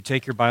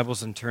Take your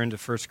Bibles and turn to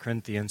 1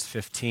 Corinthians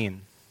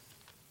 15.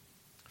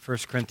 1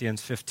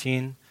 Corinthians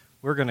 15,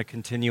 we're going to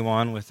continue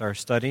on with our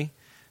study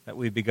that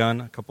we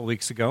begun a couple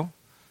weeks ago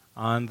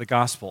on the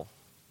gospel.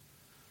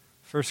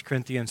 1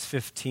 Corinthians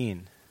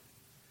 15.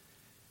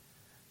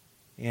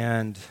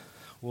 And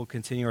we'll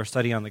continue our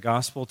study on the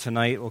gospel.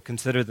 Tonight we'll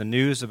consider the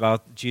news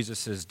about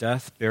Jesus'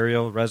 death,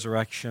 burial,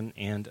 resurrection,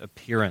 and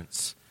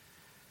appearance.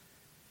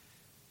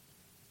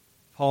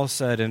 Paul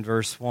said in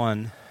verse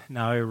 1,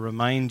 "Now I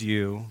remind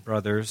you,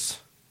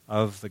 brothers,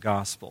 of the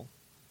gospel."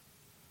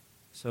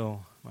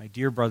 So, my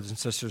dear brothers and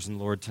sisters in the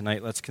Lord,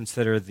 tonight let's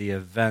consider the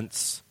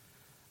events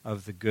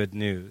of the good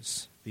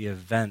news. The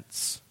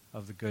events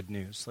of the good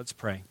news. Let's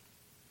pray.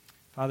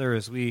 Father,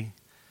 as we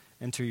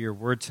enter your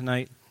word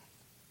tonight,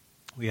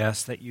 we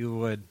ask that you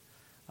would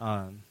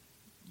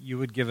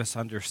give us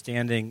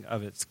understanding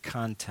of its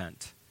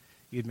content.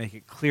 You'd make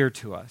it clear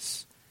to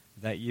us,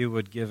 that you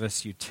would give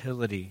us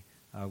utility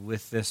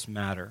with this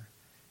matter,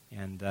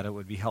 and that it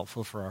would be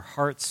helpful for our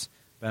hearts,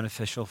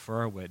 beneficial for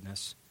our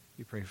witness.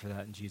 We pray for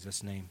that in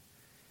Jesus' name.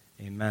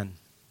 Amen.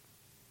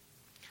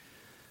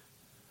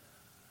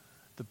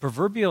 The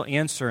proverbial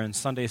answer in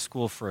Sunday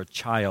school for a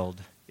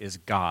child is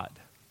God.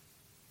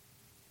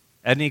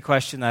 Any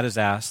question that is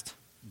asked,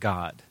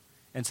 God.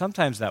 And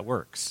sometimes that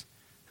works.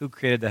 Who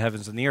created the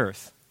heavens and the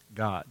earth?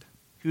 God.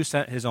 Who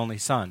sent his only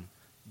son?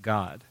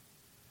 God.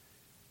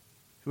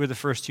 Who were the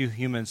first two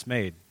humans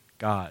made?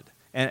 God.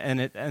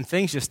 And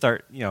things just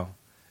start,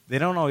 they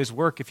don't always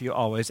work if you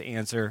always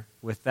answer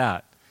with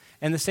that.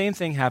 And the same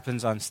thing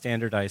happens on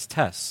standardized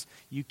tests.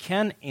 You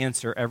can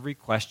answer every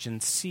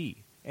question C,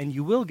 and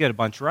you will get a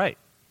bunch right.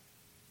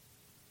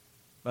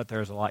 But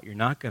there's a lot you're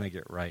not going to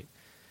get right.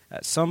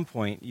 At some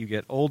point, you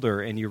get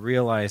older and you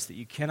realize that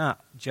you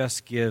cannot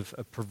just give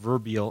a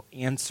proverbial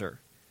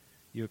answer.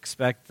 You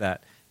expect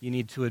that. You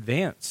need to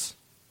advance.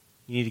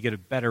 You need to get a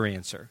better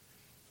answer.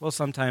 Well,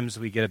 sometimes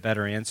we get a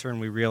better answer and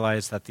we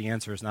realize that the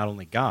answer is not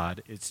only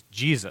God, it's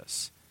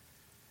Jesus.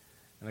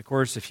 And of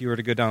course, if you were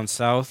to go down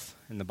south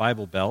in the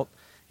Bible Belt,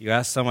 you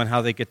ask someone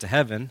how they get to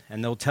heaven,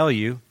 and they'll tell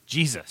you,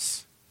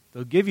 Jesus.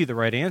 They'll give you the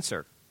right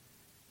answer,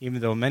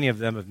 even though many of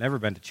them have never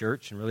been to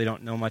church and really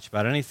don't know much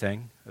about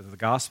anything of the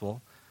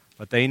gospel,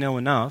 but they know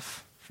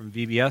enough from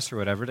VBS or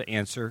whatever to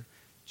answer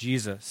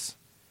Jesus.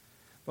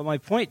 But my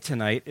point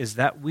tonight is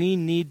that we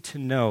need to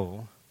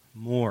know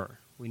more.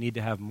 We need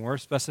to have more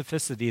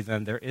specificity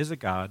than there is a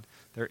God,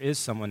 there is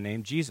someone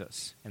named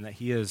Jesus, and that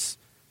he is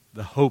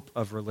the hope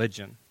of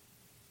religion.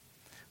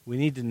 We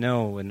need to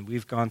know, and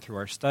we've gone through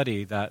our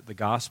study, that the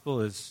gospel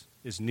is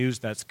news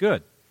that's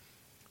good.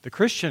 The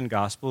Christian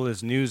gospel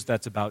is news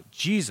that's about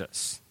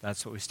Jesus.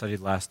 That's what we studied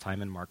last time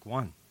in Mark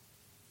 1.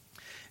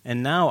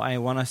 And now I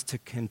want us to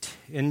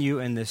continue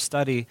in this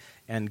study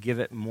and give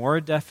it more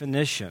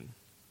definition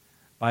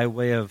by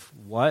way of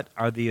what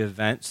are the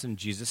events in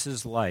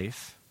Jesus'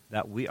 life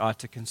that we ought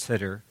to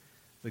consider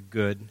the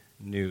good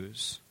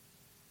news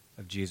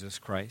of Jesus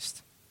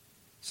Christ.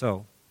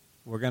 So,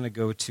 we're going to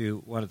go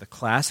to one of the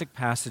classic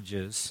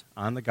passages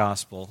on the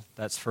gospel.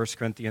 That's 1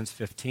 Corinthians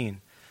 15.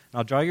 And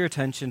I'll draw your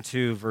attention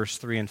to verse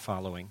 3 and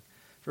following.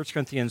 1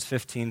 Corinthians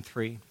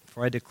 15:3.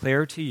 "For I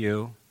declare to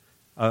you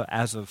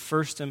as of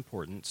first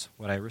importance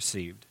what I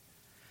received."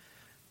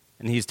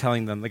 And he's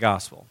telling them the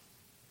gospel.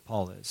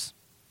 Paul is.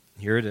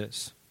 Here it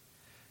is.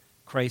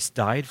 "Christ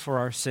died for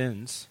our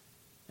sins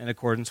in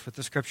accordance with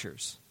the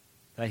Scriptures,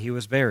 that he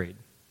was buried,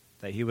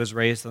 that he was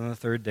raised on the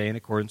third day in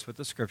accordance with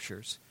the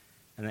Scriptures,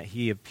 and that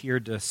he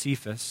appeared to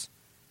Cephas,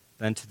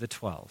 then to the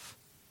 12.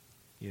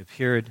 He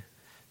appeared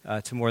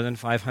to more than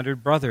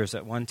 500 brothers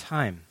at one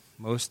time,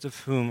 most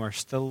of whom are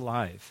still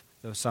alive,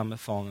 though some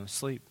have fallen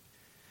asleep.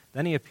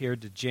 Then he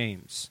appeared to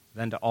James,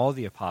 then to all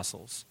the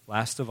apostles.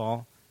 Last of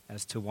all,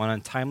 as to one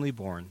untimely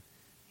born,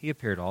 he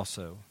appeared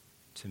also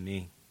to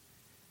me."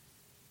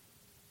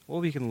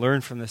 What we can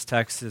learn from this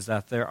text is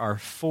that there are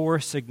 4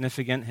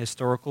 significant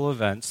historical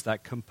events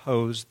that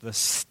compose the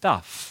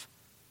stuff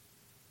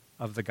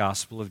of the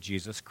gospel of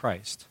Jesus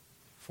Christ.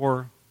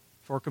 Four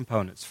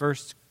components.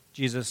 First,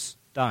 Jesus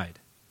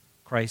died.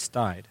 Christ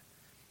died.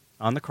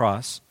 On the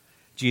cross,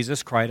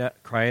 Jesus cried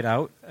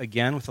out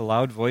again with a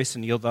loud voice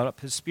and yielded up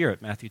his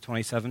spirit, Matthew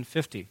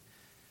 27:50.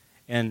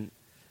 And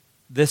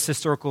this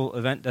historical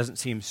event doesn't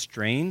seem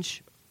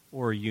strange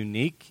or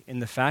unique in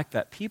the fact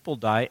that people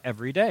die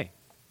every day.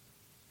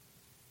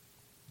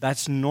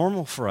 That's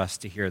normal for us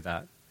to hear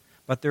that.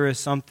 But there is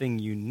something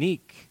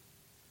unique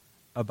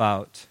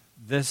about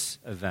this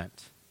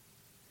event.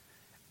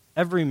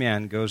 Every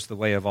man goes the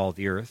way of all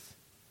the earth,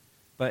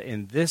 but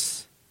in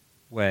this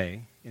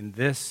way, in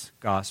this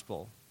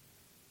gospel,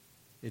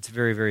 it's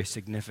very, very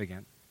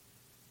significant.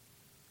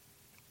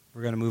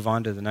 We're going to move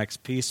on to the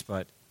next piece,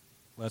 but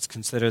let's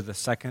consider the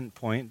second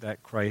point,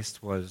 that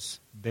Christ was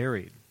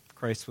buried.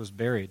 Christ was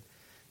buried.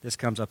 This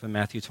comes up in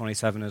Matthew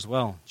 27 as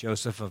well.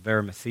 Joseph of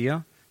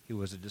Arimathea, who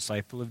was a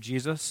disciple of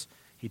Jesus,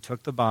 he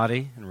took the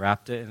body and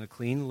wrapped it in a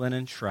clean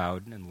linen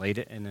shroud and laid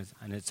it in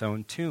its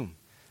own tomb.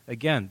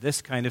 Again, this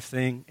kind of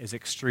thing is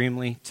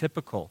extremely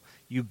typical.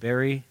 You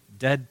bury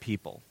dead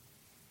people.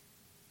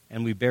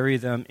 and we bury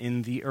them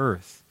in the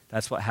earth.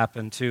 That's what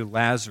happened to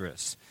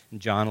Lazarus in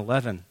John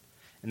 11.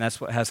 And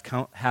that's what has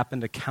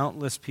happened to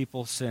countless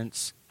people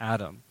since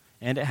Adam.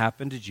 And it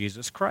happened to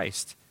Jesus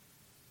Christ.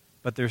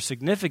 But there's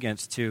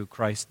significance to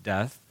Christ's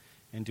death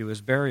and to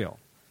his burial.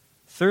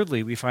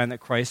 Thirdly, we find that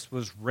Christ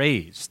was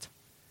raised.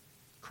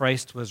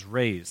 Christ was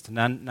raised.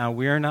 Now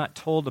we are not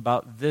told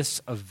about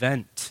this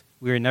event.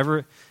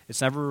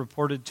 It's never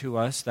reported to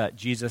us that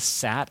Jesus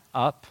sat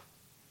up.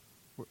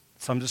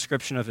 Some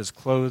description of his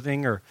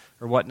clothing or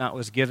whatnot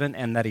was given,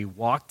 and that he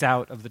walked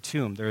out of the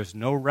tomb. There is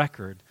no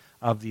record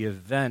of the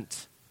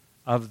event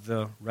of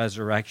the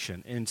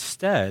resurrection.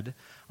 Instead,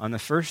 on the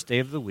first day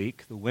of the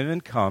week, the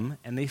women come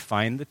and they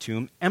find the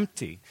tomb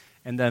empty.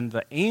 And then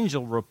the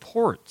angel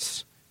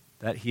reports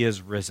that he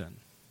is risen.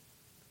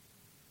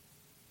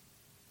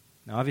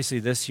 Now, obviously,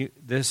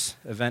 this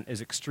event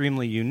is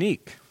extremely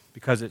unique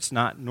because it's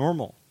not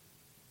normal.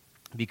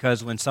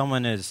 Because when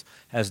someone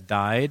has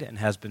died and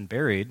has been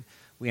buried,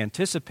 we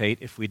anticipate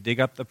if we dig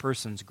up the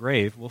person's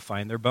grave, we'll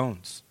find their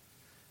bones.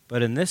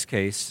 But in this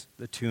case,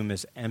 the tomb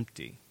is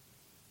empty.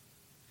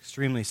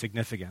 Extremely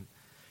significant.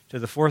 To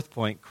the fourth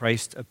point,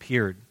 Christ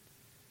appeared.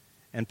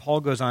 And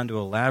Paul goes on to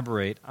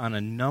elaborate on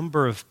a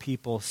number of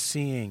people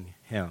seeing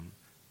him.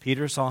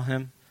 Peter saw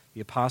him,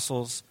 the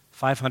apostles,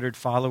 500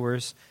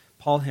 followers,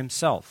 Paul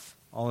himself,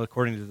 all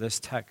according to this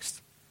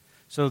text.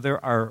 So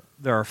there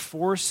are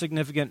four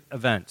significant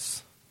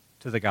events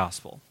to the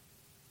gospel.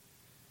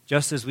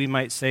 Just as we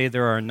might say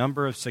there are a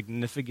number of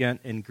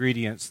significant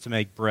ingredients to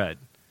make bread.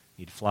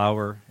 You need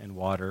flour and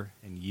water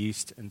and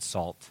yeast and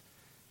salt,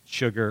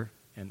 sugar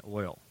and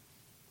oil.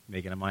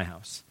 Make it in my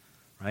house,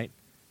 right?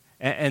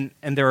 And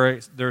there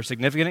are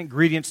significant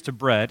ingredients to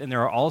bread, and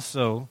there are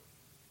also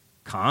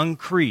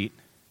concrete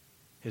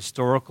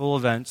historical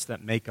events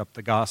that make up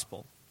the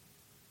gospel.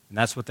 And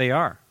that's what they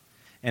are.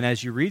 And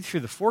as you read through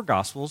the four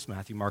gospels,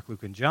 Matthew, Mark,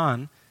 Luke, and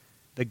John,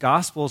 the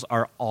gospels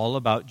are all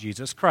about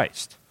Jesus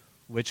Christ,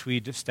 which we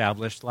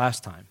established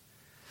last time.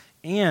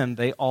 And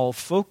they all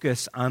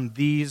focus on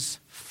these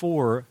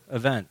four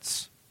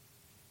events.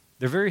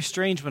 They're very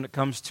strange when it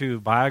comes to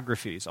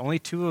biographies. Only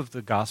two of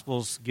the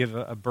Gospels give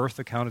a birth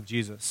account of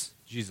Jesus.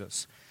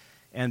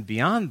 And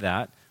beyond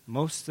that,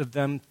 most of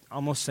them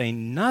almost say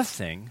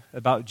nothing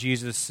about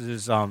Jesus'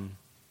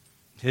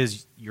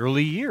 his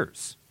early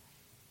years.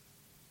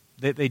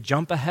 They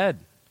jump ahead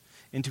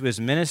into his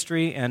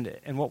ministry, and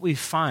what we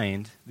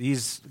find,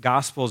 these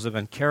Gospels have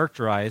been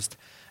characterized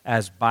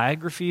as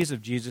biographies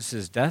of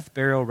Jesus' death,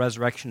 burial,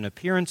 resurrection,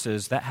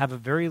 appearances that have a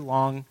very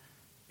long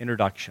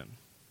introduction.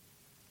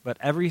 But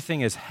everything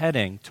is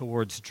heading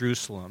towards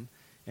Jerusalem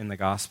in the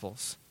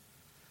Gospels.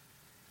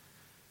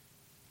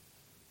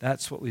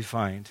 That's what we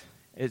find.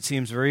 It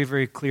seems very,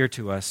 very clear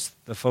to us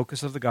the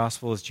focus of the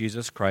Gospel is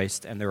Jesus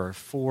Christ, and there are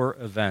four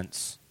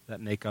events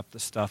that make up the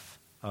stuff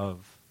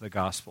of the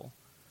Gospel.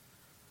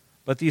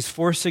 But these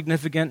four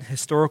significant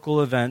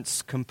historical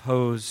events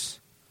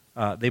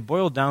they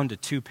boil down to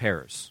two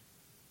pairs.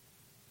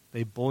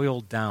 They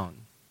boil down.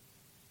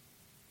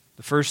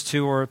 The first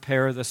two are a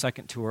pair, the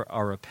second two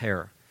are a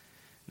pair.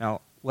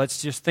 Now,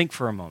 let's just think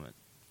for a moment.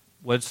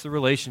 What's the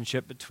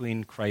relationship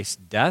between Christ's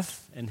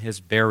death and his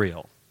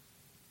burial?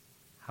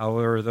 How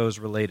are those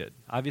related?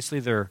 Obviously,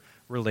 they're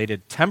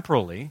related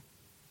temporally.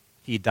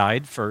 He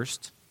died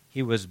first.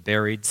 He was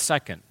buried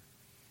second.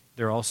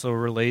 They're also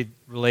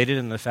related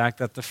in the fact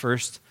that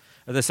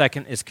the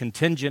second is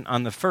contingent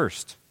on the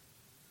first.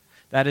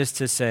 That is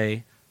to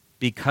say,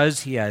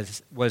 because he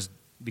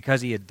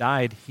had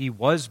died, he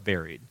was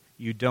buried.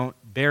 You don't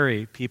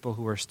bury people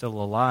who are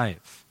still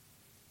alive.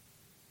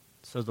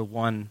 So the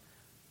one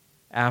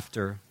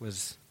after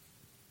was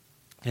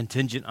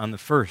contingent on the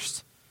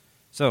first.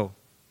 So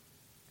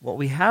what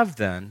we have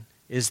then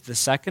is the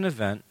second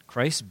event,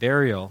 Christ's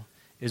burial,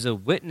 is a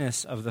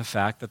witness of the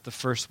fact that the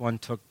first one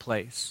took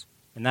place.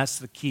 And that's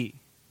the key.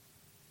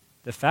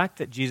 The fact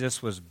that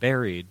Jesus was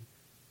buried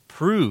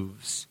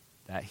proves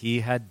that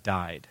he had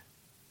died.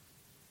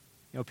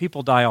 You know,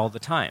 people die all the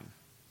time,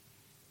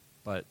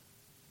 but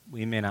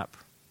we may not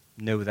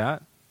know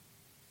that.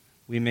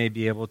 We may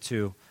be able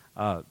to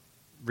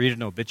read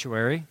an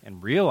obituary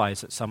and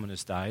realize that someone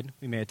has died.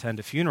 We may attend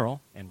a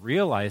funeral and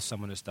realize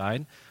someone has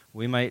died.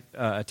 We might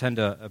attend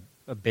a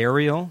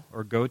burial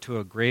or go to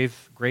a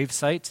grave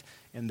site,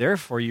 and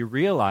therefore you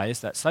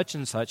realize that such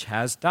and such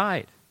has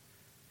died.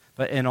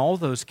 But in all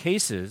those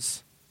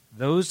cases,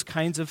 those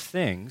kinds of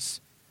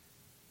things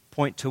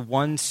point to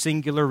one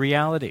singular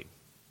reality.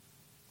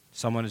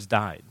 Someone has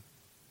died.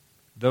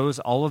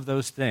 All of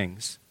those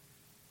things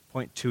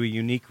point to a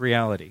unique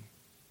reality,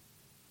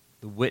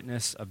 the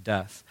witness of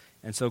death.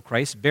 And so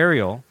Christ's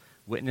burial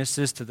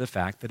witnesses to the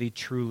fact that he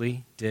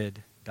truly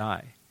did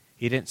die.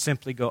 He didn't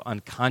simply go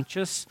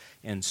unconscious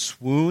and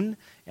swoon,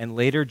 and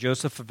later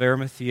Joseph of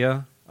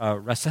Arimathea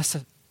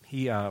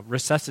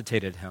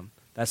resuscitated him.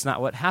 That's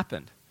not what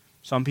happened.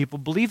 Some people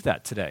believe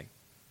that today.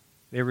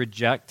 They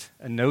reject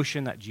a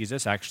notion that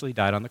Jesus actually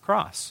died on the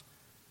cross.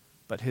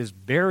 But his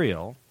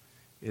burial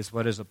is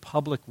what is a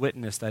public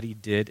witness that he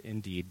did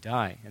indeed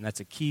die. And that's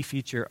a key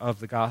feature of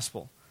the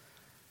gospel.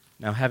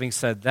 Now, having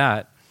said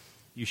that,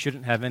 you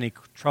shouldn't have any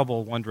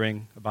trouble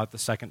wondering about the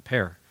second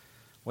pair.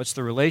 What's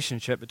the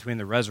relationship between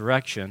the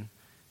resurrection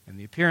and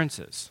the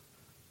appearances?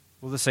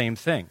 Well, the same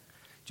thing.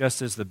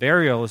 Just as the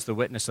burial is the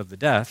witness of the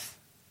death,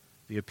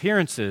 the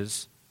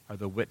appearances are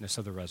the witness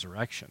of the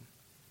resurrection.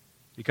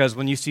 Because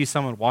when you see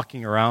someone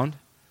walking around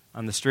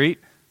on the street,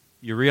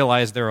 you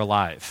realize they're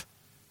alive.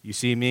 You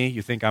see me,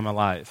 you think I'm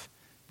alive.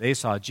 They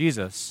saw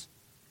Jesus,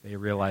 they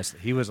realized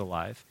that he was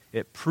alive.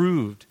 It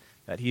proved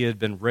that he had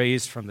been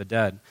raised from the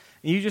dead.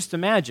 And you just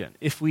imagine,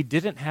 if we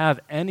didn't have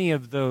any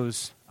of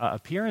those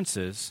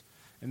appearances,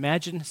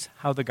 imagine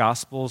how the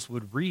Gospels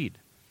would read.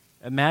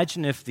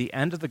 Imagine if the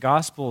end of the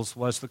Gospels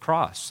was the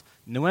cross.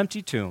 No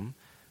empty tomb,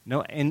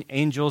 no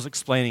angels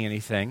explaining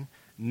anything,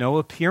 no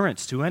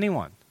appearance to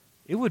anyone.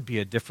 It would be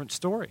a different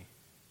story.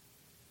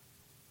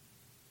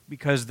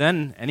 Because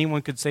then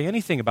anyone could say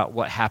anything about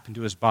what happened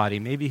to his body.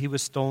 Maybe he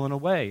was stolen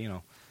away.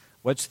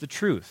 What's the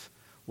truth?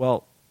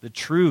 Well, the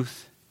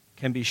truth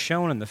can be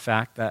shown in the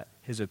fact that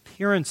his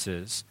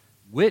appearances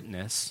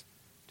witness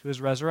to his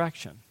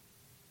resurrection.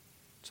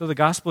 So the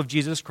gospel of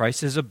Jesus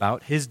Christ is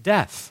about his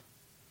death,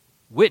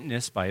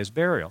 witnessed by his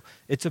burial.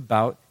 It's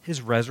about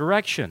his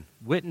resurrection,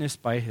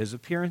 witnessed by his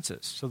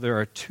appearances. So there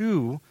are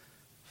two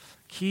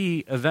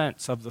key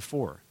events of the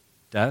four,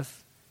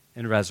 death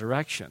and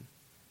resurrection.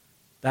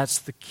 That's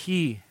the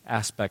key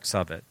aspects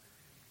of it.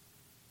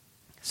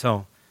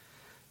 So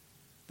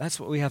that's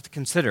what we have to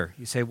consider.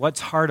 You say, what's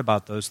hard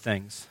about those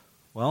things?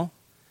 Well,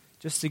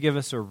 just to give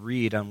us a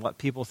read on what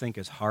people think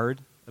is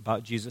hard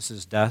about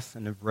Jesus' death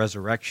and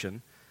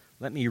resurrection,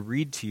 let me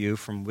read to you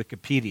from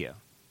Wikipedia,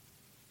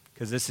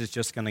 because this is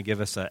just going to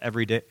give us an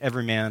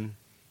everyman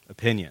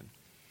opinion.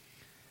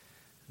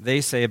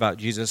 They say about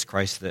Jesus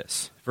Christ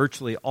this: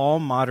 virtually all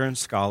modern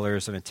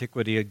scholars of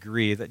antiquity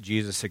agree that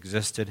Jesus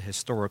existed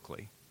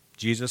historically.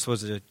 Jesus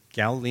was a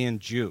Galilean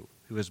Jew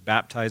who was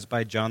baptized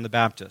by John the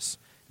Baptist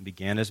and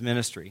began his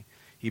ministry.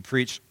 He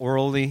preached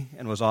orally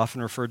and was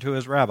often referred to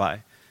as rabbi.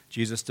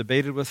 Jesus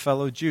debated with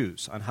fellow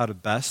Jews on how to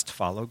best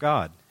follow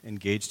God,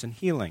 engaged in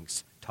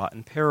healings, taught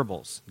in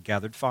parables,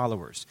 gathered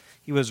followers.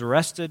 He was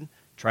arrested,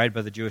 tried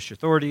by the Jewish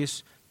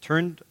authorities,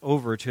 turned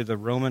over to the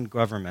Roman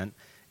government,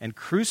 and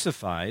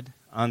crucified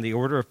on the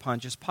order of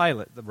Pontius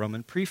Pilate, the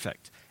Roman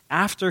prefect.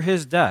 After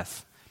his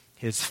death,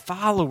 his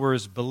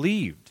followers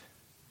believed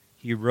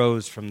he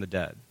rose from the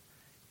dead,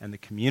 and the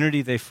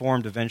community they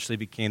formed eventually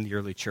became the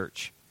early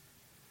church.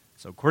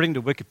 So according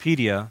to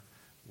Wikipedia,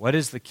 what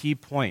is the key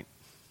point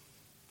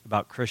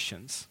about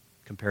Christians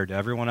compared to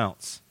everyone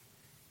else?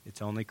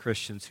 It's only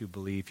Christians who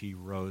believe he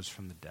rose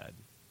from the dead.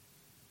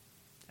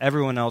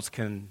 Everyone else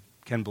can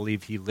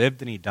believe he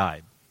lived and he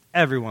died.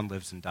 Everyone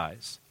lives and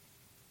dies.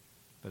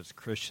 But it's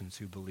Christians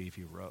who believe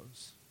he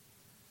rose.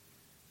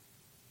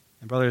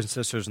 And brothers and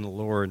sisters in the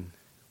Lord,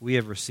 we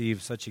have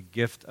received such a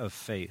gift of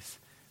faith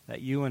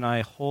that you and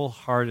I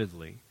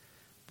wholeheartedly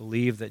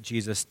believe that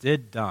Jesus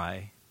did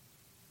die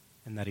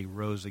and that he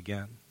rose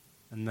again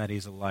and that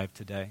he's alive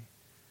today.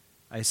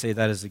 I say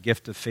that as a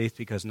gift of faith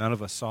because none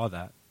of us saw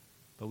that,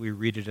 but we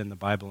read it in the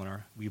Bible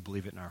and we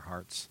believe it in our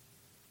hearts.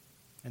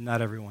 And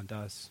not everyone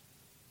does.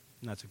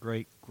 And that's a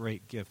great,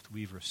 great gift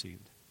we've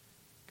received.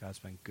 God's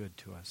been good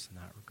to us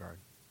in that regard.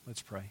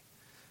 Let's pray.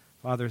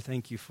 Father,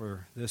 thank you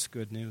for this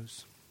good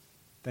news.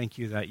 Thank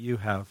you that you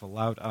have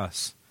allowed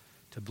us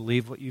to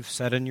believe what you've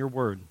said in your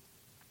word,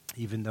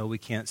 even though we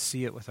can't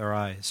see it with our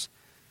eyes.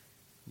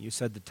 You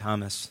said to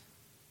Thomas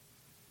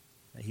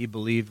that he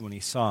believed when he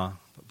saw,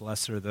 but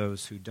blessed are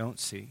those who don't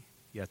see,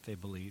 yet they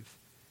believe.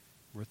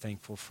 We're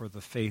thankful for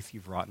the faith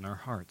you've wrought in our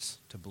hearts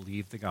to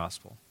believe the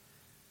gospel,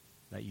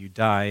 that you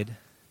died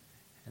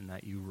and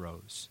that you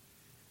rose.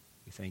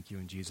 We thank you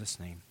in Jesus'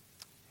 name.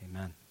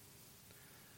 Amen.